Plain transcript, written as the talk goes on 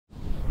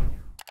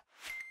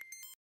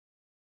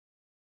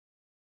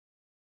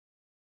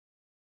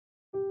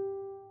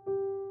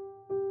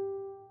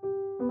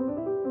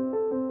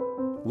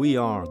We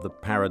are the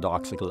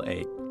paradoxical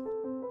ape.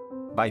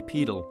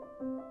 Bipedal,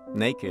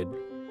 naked,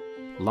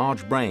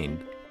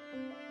 large-brained,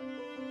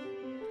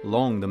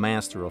 long the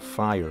master of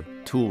fire,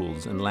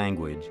 tools, and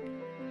language,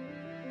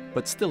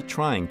 but still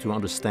trying to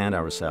understand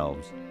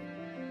ourselves.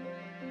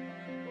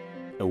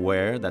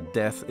 Aware that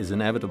death is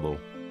inevitable,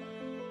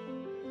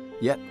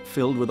 yet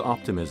filled with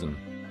optimism.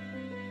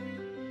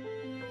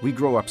 We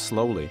grow up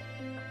slowly.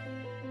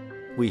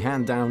 We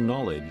hand down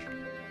knowledge.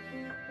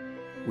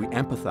 We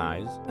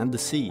empathize and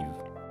deceive.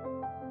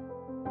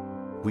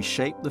 We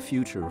shape the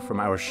future from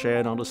our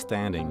shared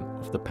understanding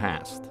of the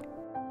past.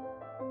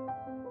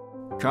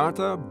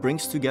 CARTA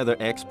brings together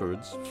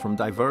experts from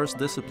diverse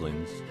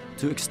disciplines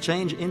to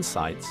exchange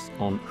insights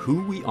on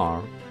who we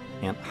are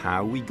and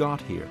how we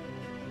got here.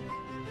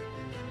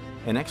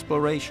 An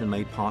exploration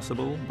made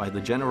possible by the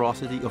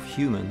generosity of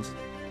humans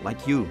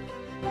like you.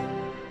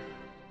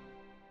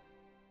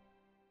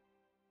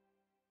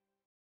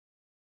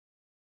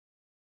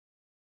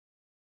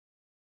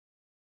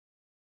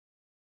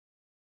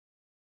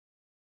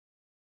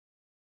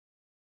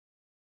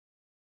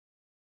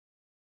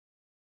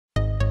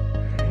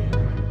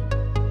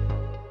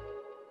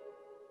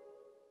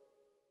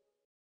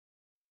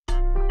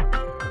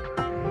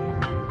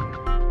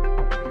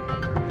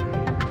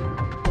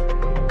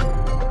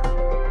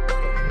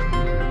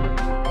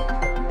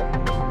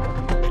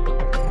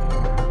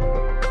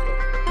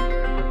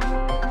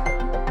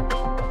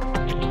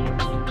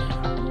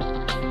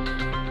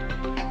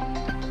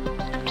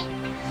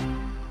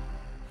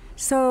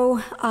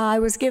 So I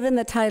was given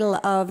the title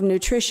of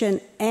Nutrition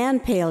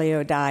and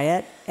Paleo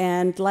Diet,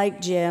 and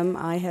like Jim,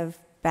 I have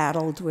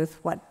battled with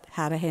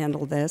how to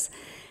handle this,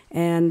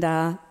 and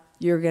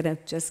you're going to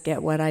just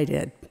get what I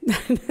did.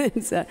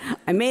 So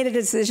I made a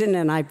decision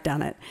and I've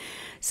done it.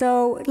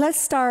 So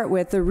let's start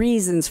with the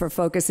reasons for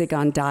focusing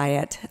on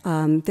diet.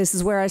 This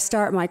is where I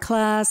start my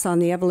class on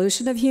the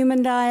evolution of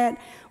human diet.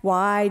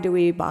 Why do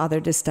we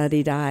bother to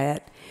study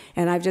diet?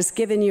 And I've just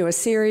given you a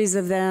series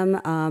of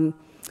them.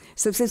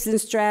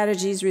 Subsistence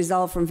strategies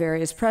result from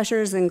various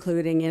pressures,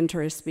 including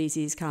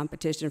interspecies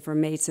competition for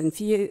mates and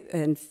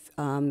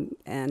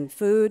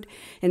food.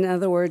 In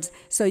other words,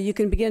 so you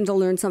can begin to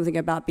learn something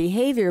about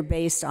behavior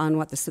based on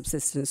what the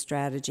subsistence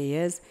strategy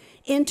is.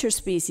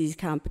 Interspecies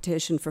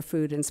competition for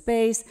food and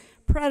space,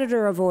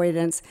 predator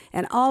avoidance,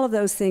 and all of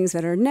those things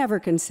that are never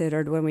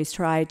considered when we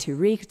try to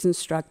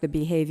reconstruct the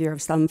behavior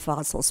of some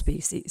fossil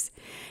species.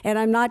 And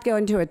I'm not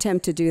going to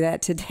attempt to do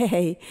that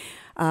today.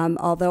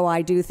 Although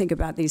I do think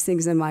about these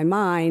things in my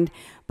mind.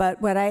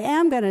 But what I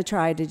am going to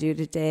try to do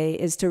today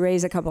is to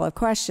raise a couple of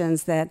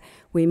questions that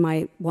we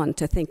might want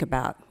to think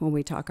about when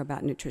we talk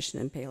about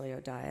nutrition and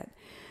paleo diet.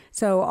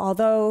 So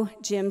although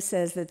Jim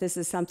says that this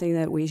is something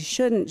that we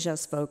shouldn't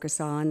just focus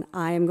on,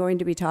 I am going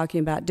to be talking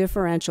about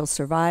differential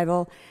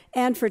survival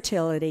and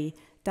fertility,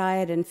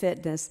 diet and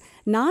fitness,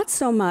 not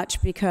so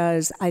much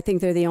because I think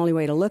they're the only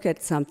way to look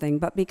at something,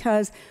 but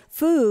because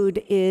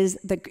food is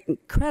the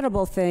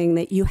incredible thing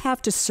that you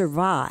have to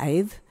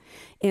survive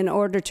in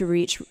order to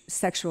reach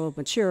sexual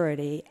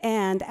maturity.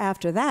 And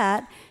after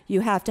that,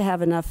 you have to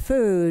have enough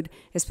food,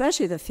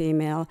 especially the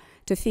female,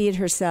 to feed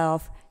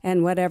herself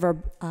and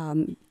whatever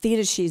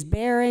fetus she's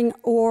bearing,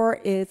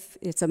 or if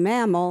it's a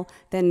mammal,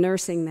 then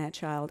nursing that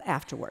child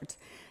afterwards.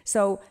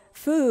 So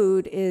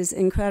food is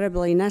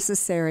incredibly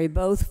necessary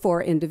both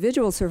for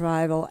individual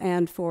survival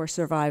and for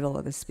survival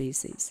of a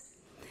species.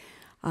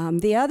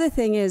 The other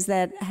thing is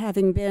that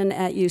having been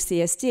at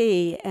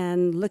UCSD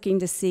and looking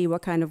to see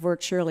what kind of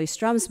work Shirley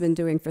Strum's been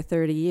doing for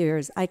 30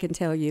 years, I can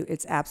tell you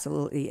it's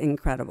absolutely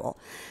incredible.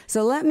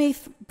 So let me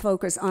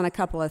focus on a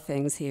couple of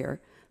things here.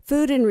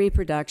 Food and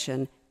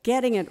reproduction,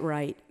 getting it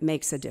right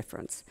makes a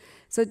difference.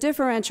 So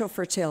differential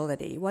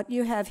fertility, what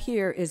you have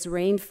here is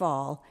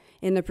rainfall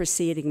in the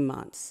preceding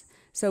months,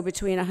 so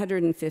between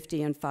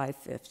 150 and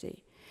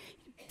 550.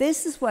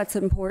 This is what's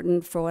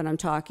important for what I'm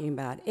talking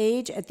about.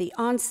 Age at the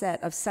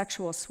onset of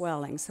sexual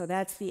swelling, so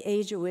that's the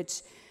age at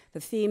which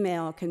the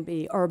female can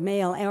be, or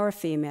male or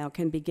female,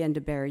 can begin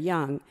to bear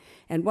young.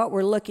 And what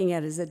we're looking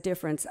at is a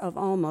difference of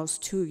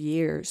almost 2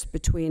 years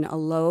between a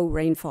low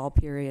rainfall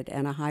period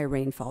and a high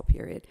rainfall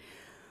period.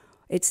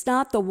 It's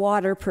not the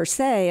water per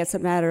se, it's a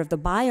matter of the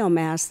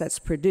biomass that's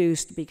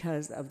produced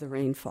because of the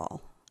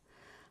rainfall.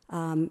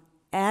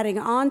 Adding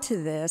on to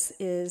this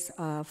is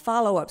a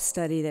follow-up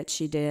study that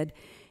she did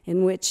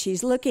in which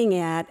she's looking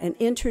at an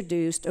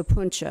introduced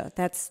opuntia.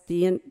 That's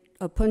the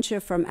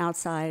opuntia from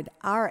outside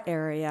our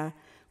area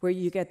where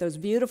you get those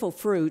beautiful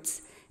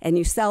fruits and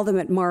you sell them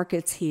at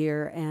markets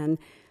here. And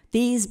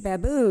these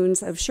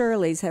baboons of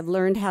Shirley's have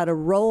learned how to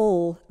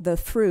roll the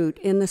fruit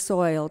in the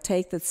soil,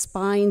 take the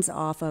spines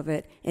off of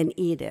it, and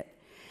eat it.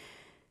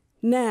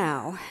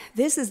 Now,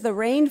 this is the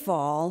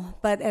rainfall,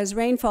 but as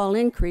rainfall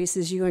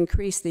increases, you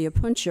increase the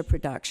opuntia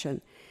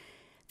production.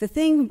 The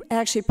thing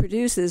actually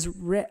produces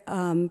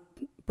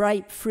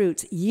ripe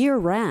fruits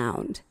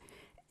year-round.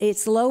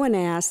 It's low in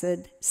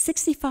acid,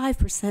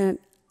 65%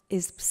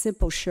 is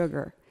simple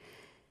sugar.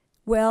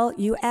 Well,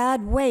 you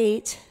add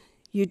weight,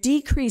 You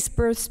decrease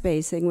birth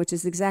spacing, which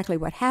is exactly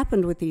what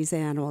happened with these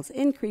animals,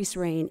 increase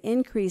rain,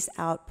 increase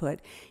output,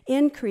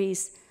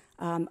 increase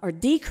or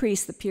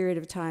decrease the period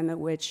of time at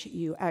which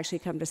you actually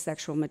come to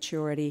sexual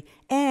maturity,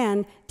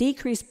 and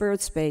decrease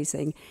birth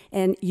spacing,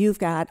 and you've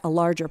got a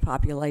larger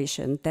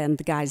population than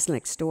the guys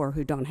next door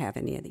who don't have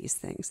any of these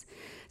things.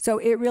 So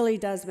it really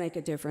does make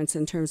a difference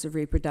in terms of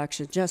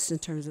reproduction, just in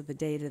terms of the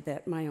data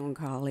that my own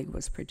colleague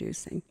was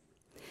producing.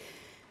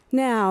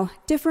 Now,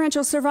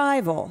 differential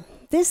survival.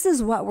 This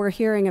is what we're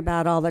hearing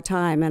about all the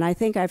time, and I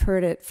think I've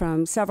heard it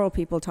from several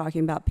people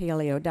talking about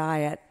paleo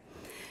diet.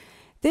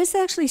 This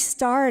actually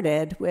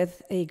started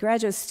with a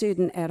graduate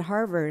student at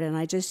Harvard, and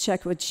I just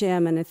checked with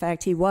Jim, and in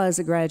fact, he was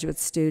a graduate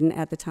student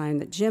at the time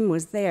that Jim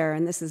was there,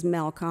 and this is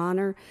Mel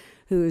Connor,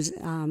 who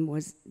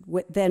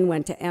then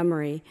went to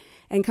Emory,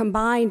 and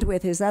combined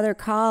with his other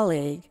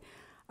colleague,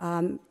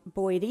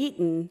 Boyd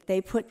Eaton, they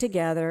put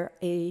together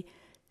a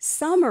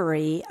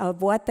summary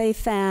of what they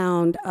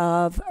found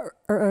of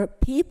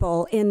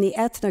people in the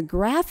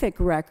ethnographic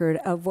record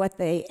of what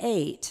they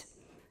ate.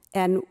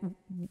 And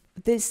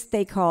this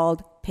they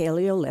called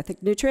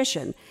Paleolithic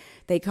nutrition.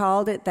 They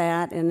called it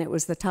that, and it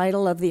was the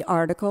title of the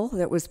article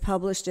that was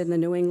published in the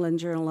New England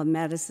Journal of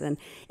Medicine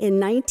in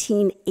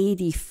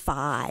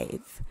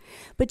 1985.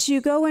 But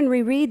you go and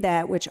reread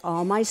that, which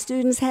all my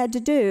students had to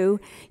do.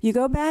 You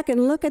go back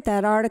and look at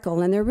that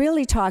article, and they're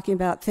really talking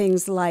about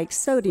things like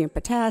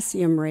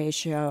sodium-potassium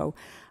ratio.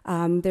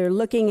 They're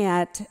looking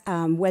at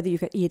whether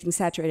you're eating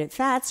saturated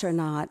fats or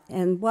not.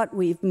 And what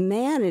we've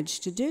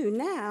managed to do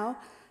now,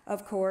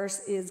 of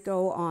course, is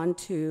go on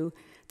to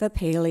the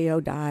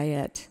paleo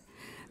diet,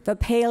 the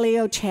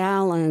paleo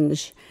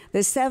challenge, the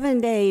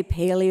 7-day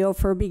paleo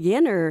for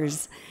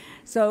beginners.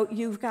 So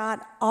you've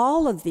got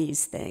all of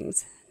these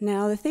things.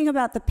 Now, the thing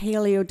about the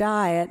paleo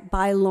diet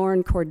by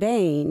Lauren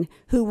Cordain,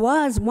 who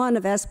was one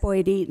of S.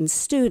 Boyd Eaton's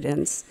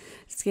students,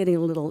 it's getting a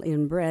little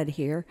inbred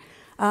here,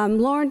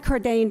 Lauren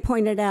Cordain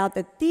pointed out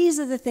that these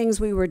are the things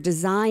we were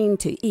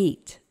designed to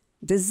eat,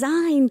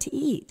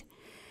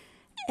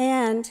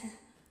 and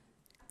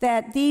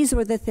that these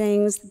were the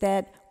things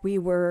that we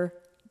were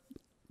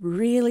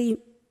really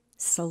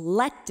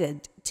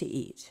selected to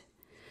eat.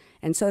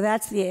 And so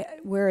that's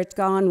where it's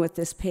gone with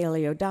this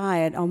paleo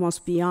diet,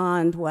 almost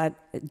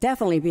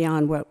definitely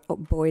beyond what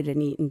Boyd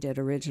and Eaton did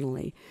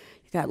originally.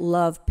 You got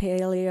Love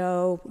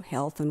Paleo,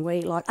 health and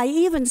weight loss. I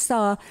even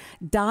saw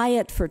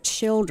diet for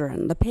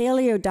children, the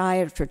paleo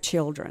diet for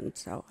children,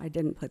 so I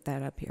didn't put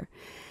that up here.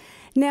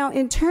 Now,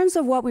 in terms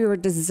of what we were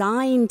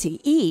designed to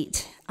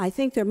eat, I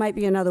think there might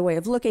be another way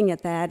of looking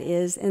at that,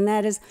 and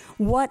that is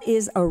what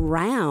is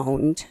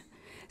around.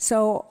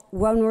 So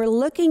when we're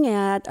looking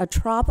at a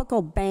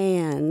tropical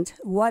band,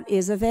 what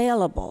is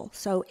available?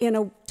 So in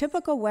a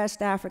typical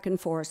West African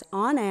forest,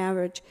 on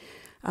average,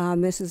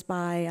 this is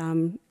by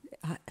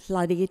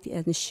Paleodiet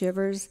and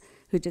Shivers,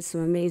 who did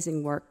some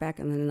amazing work back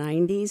in the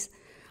 90s.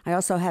 I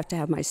also have to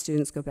have my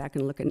students go back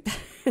and look at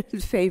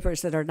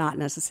papers that are not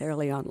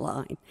necessarily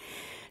online.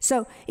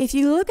 So if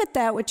you look at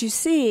that, what you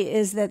see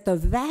is that the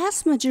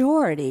vast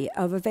majority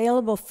of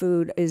available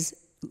food is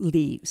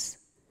leaves.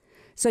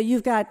 So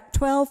you've got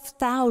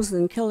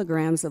 12,000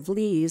 kilograms of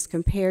leaves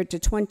compared to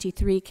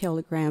 23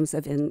 kilograms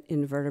of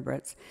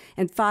invertebrates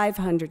and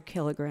 500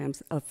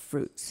 kilograms of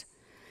fruits.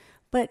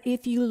 But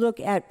if you look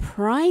at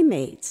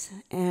primates,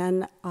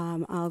 and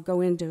I'll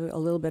go into a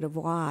little bit of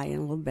why in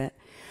a little bit,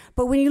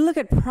 but when you look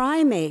at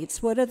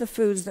primates, what are the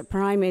foods that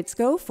primates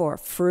go for?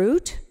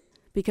 Fruit,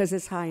 because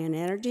it's high in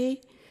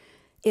energy,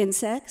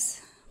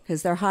 insects,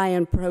 because they're high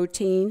in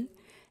protein,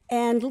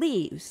 and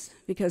leaves,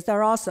 because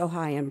they're also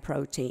high in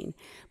protein.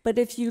 But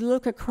if you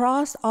look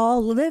across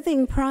all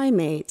living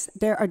primates,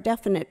 there are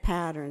definite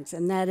patterns,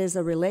 and that is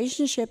a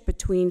relationship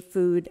between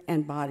food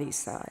and body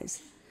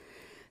size.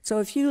 So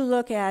if you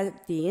look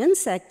at the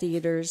insect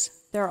eaters,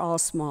 they're all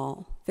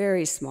small,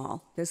 very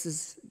small. This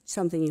is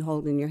something you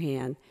hold in your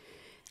hand.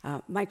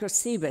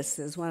 Microcebus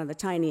is one of the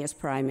tiniest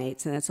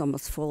primates, and it's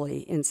almost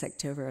fully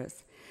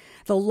insectivorous.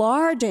 The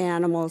large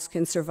animals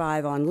can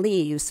survive on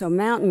leaves, so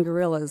mountain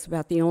gorilla is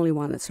about the only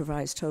one that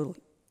survives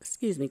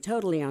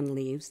totally on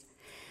leaves.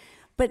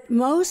 But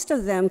most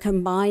of them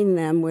combine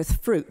them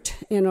with fruit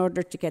in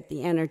order to get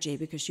the energy,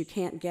 because you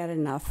can't get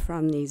enough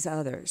from these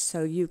others.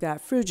 So you've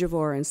got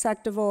frugivore,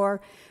 insectivore,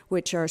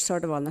 which are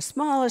sort of on the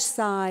smallest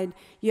side.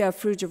 You have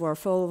frugivore,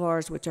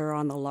 folivores, which are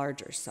on the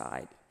larger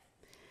side.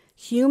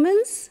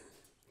 Humans,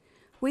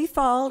 we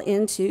fall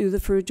into the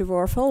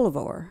frugivore,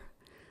 folivore,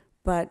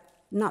 but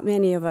not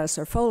many of us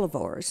are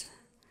folivores.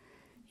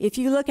 If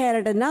you look at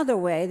it another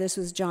way, this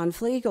was John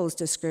Fliegel's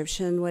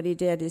description. What he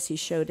did is he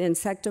showed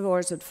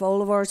insectivores and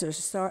folivores.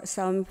 There's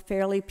some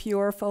fairly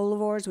pure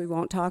folivores. We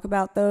won't talk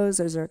about those.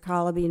 Those are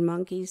colobine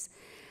monkeys.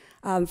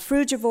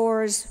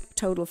 Frugivores,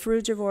 total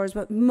frugivores,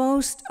 but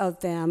most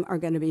of them are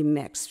going to be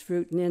mixed,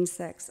 fruit and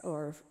insects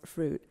or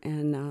fruit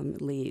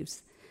and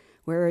leaves.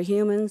 Where are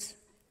humans?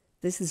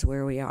 This is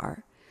where we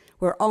are.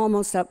 We're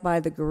almost up by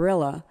the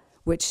gorilla,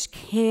 which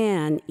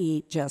can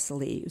eat just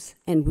leaves,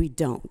 and we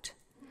don't.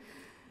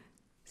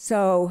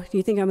 So, do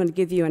you think I'm going to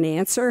give you an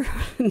answer?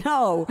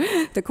 No.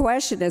 The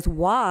question is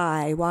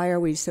why? Why are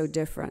we so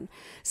different?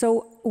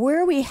 So,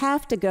 where we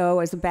have to go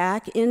is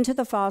back into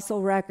the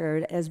fossil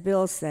record, as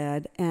Bill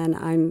said, and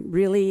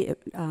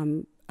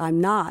I'm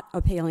not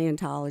a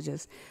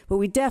paleontologist, but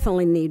we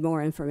definitely need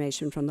more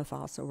information from the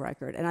fossil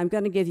record. And I'm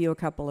going to give you a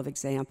couple of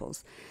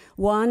examples.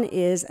 One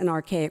is an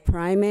archaic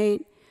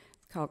primate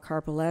called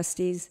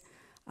Paleodiet.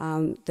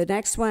 The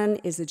next one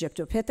is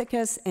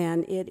Egyptopithecus,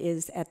 and it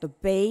is at the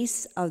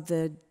base of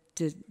the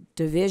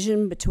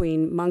division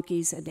between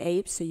monkeys and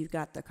apes, so you've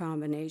got the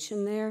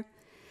combination there.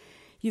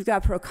 You've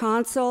got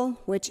Proconsul,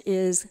 which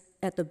is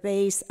at the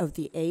base of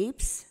the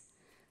apes.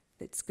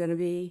 It's going to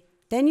be.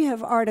 Then you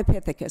have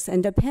Ardipithecus,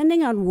 and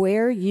depending on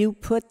where you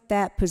put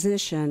that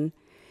position,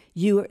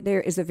 there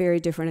is a very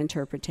different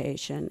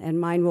interpretation, and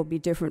mine will be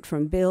different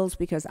from Bill's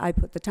because I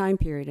put the time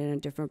period in a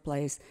different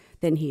place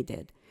than he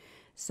did.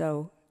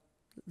 So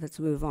let's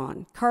move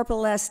on.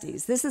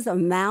 Paleodiet. This is a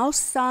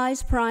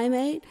mouse-sized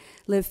primate,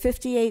 lived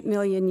 58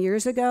 million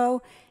years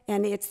ago,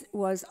 and it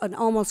was an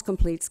almost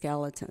complete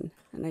skeleton.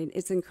 And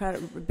it's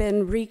incredible,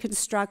 been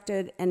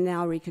reconstructed and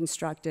now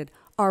reconstructed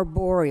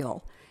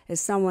arboreal, as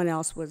someone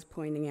else was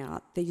pointing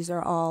out. These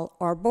are all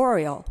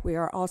arboreal. We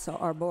are also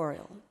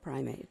arboreal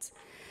primates.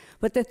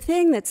 But the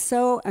thing that's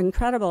so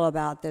incredible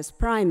about this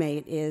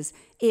primate is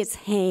its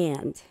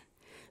hand,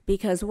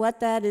 because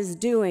what that is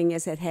doing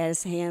is it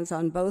has hands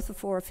on both the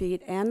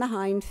forefeet and the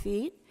hind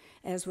feet,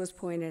 as was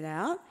pointed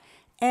out,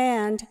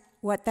 and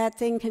what that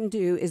thing can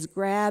do is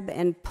grab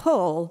and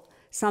pull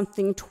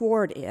something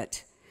toward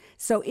it.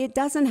 So it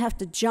doesn't have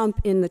to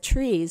jump in the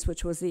trees,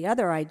 which was the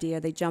other idea.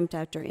 They jumped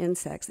after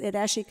insects. It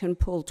actually can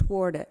pull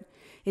toward it.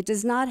 It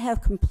does not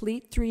have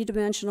complete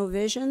three-dimensional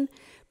vision,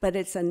 but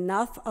it's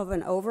enough of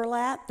an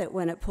overlap that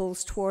when it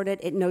pulls toward it,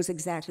 it knows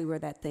exactly where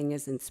that thing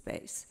is in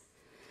space.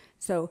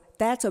 So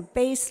that's a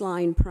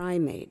baseline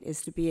primate,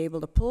 is to be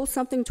able to pull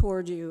something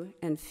toward you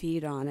and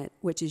feed on it,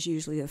 which is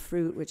usually the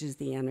fruit, which is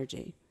the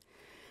energy.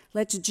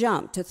 Let's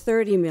jump to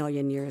 30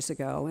 million years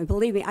ago. And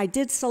believe me, I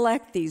did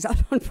select these on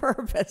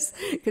purpose,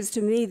 because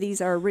to me, these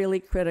are really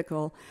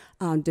critical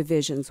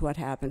divisions, what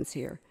happens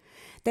here.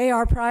 They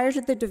are prior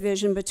to the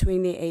division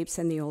between the apes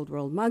and the Old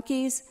World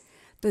monkeys.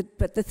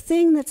 But the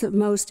thing that's of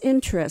most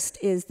interest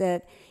is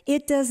that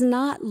it does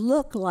not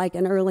look like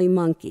an early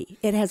monkey.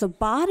 It has a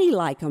body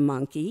like a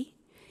monkey.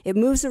 It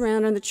moves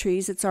around in the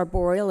trees. It's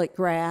arboreal. It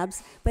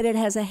grabs. But it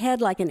has a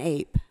head like an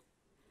ape.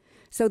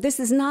 So this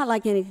is not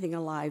like anything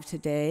alive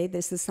today.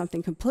 This is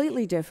something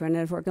completely different.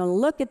 And if we're going to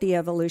look at the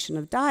evolution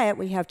of diet,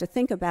 we have to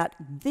think about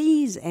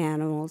these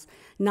animals,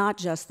 not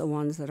just the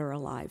ones that are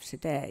alive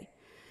today.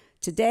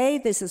 Today,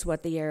 this is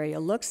what the area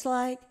looks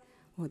like.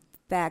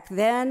 Back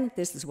then,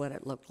 this is what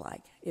it looked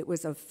like. It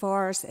was a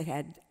forest. It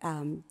had,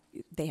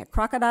 they had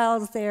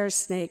crocodiles there,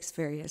 snakes,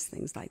 various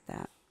things like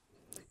that.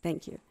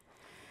 Thank you.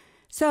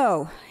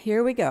 So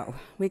here we go.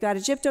 We got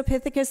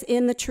Egyptopithecus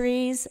in the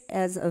trees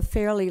as a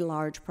fairly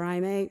large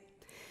primate.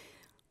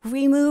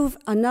 We move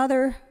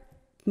another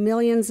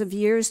millions of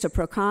years to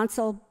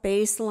Proconsul,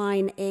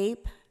 baseline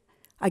ape.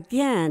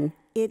 Again,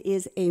 it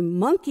is a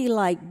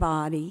monkey-like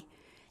body,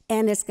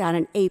 and it's got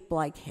an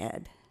ape-like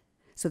head.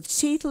 So the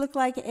teeth look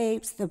like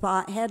apes,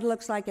 the head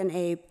looks like an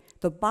ape,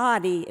 the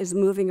body is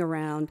moving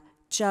around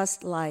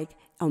just like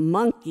a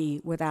monkey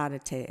without a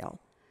tail.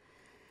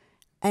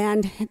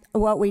 And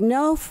what we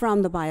know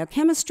from the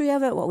biochemistry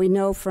of it, what we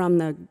know from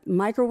the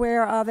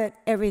microwear of it,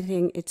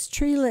 everything,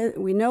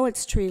 we know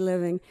it's tree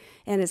living,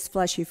 and it's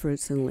fleshy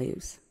fruits and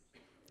leaves.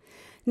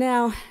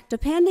 Now,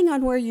 depending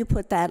on where you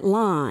put that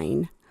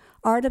line,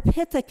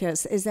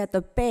 Ardipithecus is at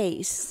the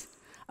base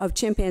of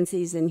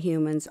chimpanzees and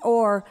humans,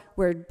 or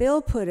where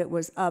Bill put it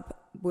was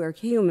up where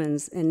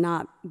humans and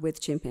not with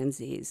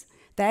chimpanzees.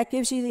 That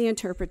gives you the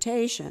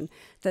interpretation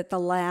that the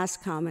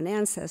last common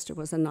ancestor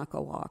was a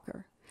knuckle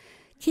walker.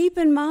 Keep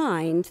in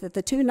mind that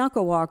the two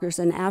knuckle walkers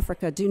in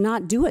Africa do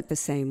not do it the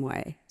same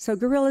way. So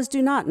gorillas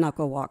do not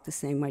knuckle walk the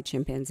same way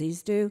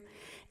chimpanzees do.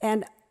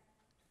 And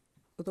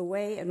the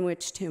way in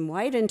which Tim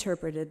White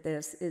interpreted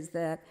this is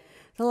that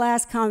the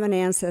last common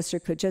ancestor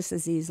could just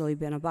as easily have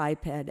been a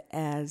biped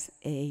as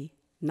a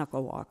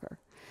knuckle walker.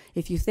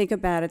 If you think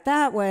about it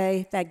that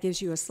way, that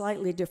gives you a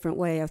slightly different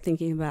way of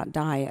thinking about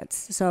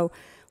diets. So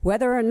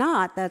whether or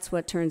not that's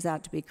what turns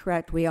out to be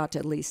correct, we ought to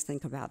at least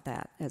think about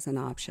that as an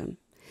option.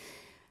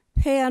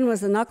 Pan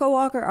was a knuckle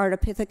walker.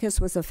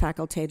 Ardipithecus was a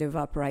facultative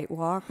upright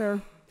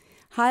walker.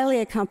 Highly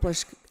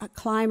accomplished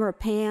climber,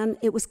 Pan.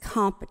 It was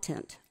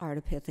competent,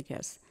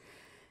 Ardipithecus.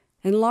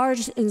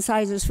 Enlarged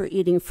incisors for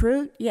eating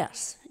fruit?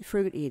 Yes,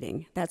 fruit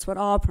eating. That's what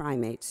all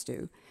primates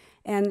do.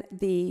 And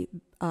the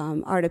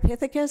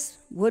Ardipithecus,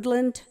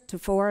 woodland to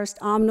forest,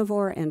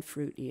 omnivore, and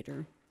fruit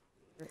eater.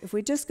 If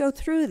we just go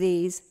through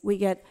these, we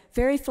get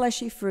very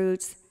fleshy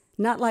fruits,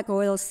 nut-like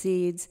oil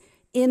seeds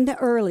in the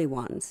early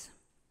ones.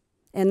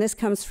 And this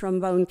comes from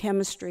bone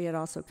chemistry. It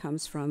also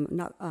comes from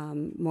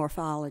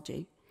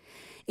morphology.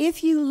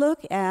 If you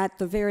look at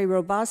the very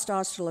robust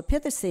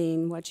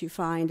Australopithecine, what you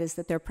find is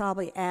that they're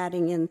probably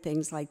adding in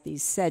things like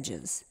these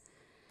sedges.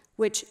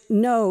 which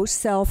no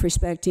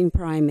self-respecting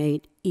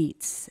primate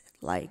eats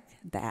like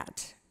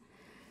that.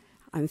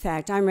 In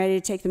fact, I'm ready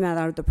to take them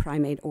out of the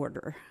primate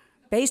order,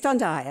 based on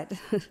diet.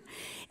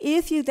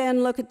 If you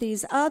then look at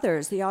these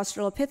others, the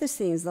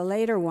Australopithecines, the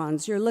later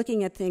ones, you're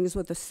looking at things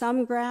with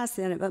some grass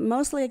in it, but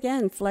mostly,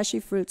 again,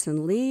 fleshy fruits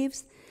and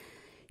leaves.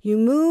 You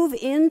move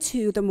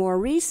into the more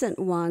recent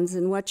ones,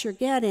 and what you're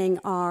getting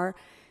are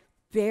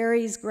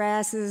berries,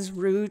 grasses,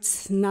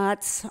 roots,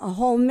 nuts, a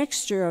whole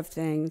mixture of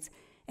things.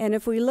 And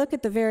if we look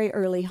at the very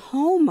early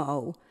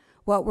Homo,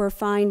 what we're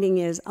finding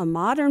is a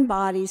modern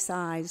body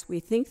size. We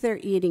think they're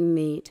eating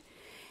meat.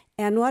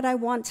 And what I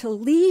want to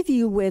leave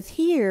you with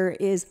here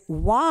is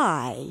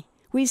why.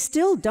 We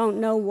still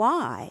don't know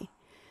why.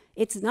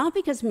 It's not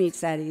because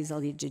meat's that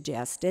easily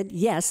digested.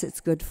 Yes,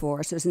 it's good for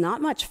us. There's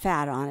not much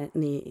fat on it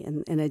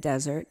in a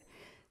desert.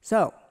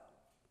 So,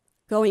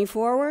 going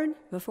forward,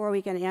 before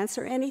we can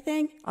answer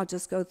anything, I'll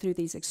just go through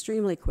these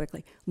extremely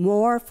quickly.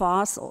 More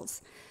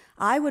fossils.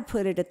 I would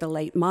put it at the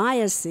late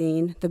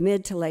Miocene, the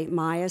mid to late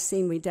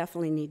Miocene. We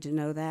definitely need to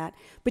know that.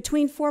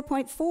 Between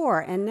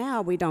 4.4 and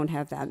now, we don't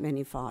have that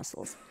many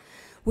fossils.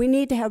 We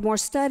need to have more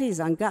studies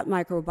on gut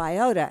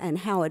microbiota and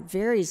how it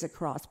varies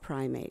across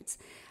primates.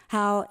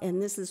 How, and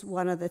this is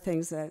one of the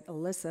things that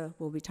Alyssa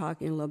will be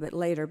talking a little bit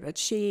later, but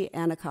she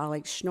and a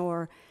colleague,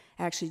 Schnoor,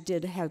 actually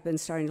have been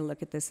starting to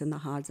look at this in the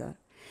Hadza.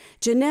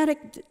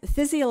 Genetic,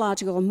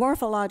 physiological, and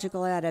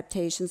morphological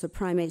adaptations of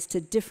primates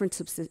to different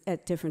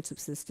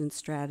subsistence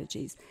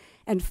strategies.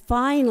 And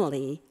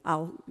finally,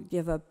 I'll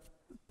give a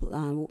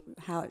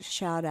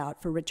shout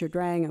out for Richard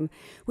Wrangham.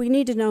 We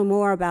need to know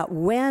more about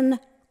when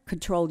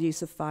controlled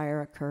use of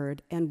fire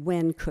occurred and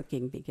when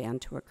cooking began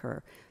to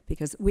occur,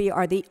 because we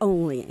are the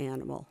only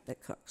animal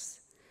that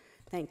cooks.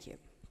 Thank you.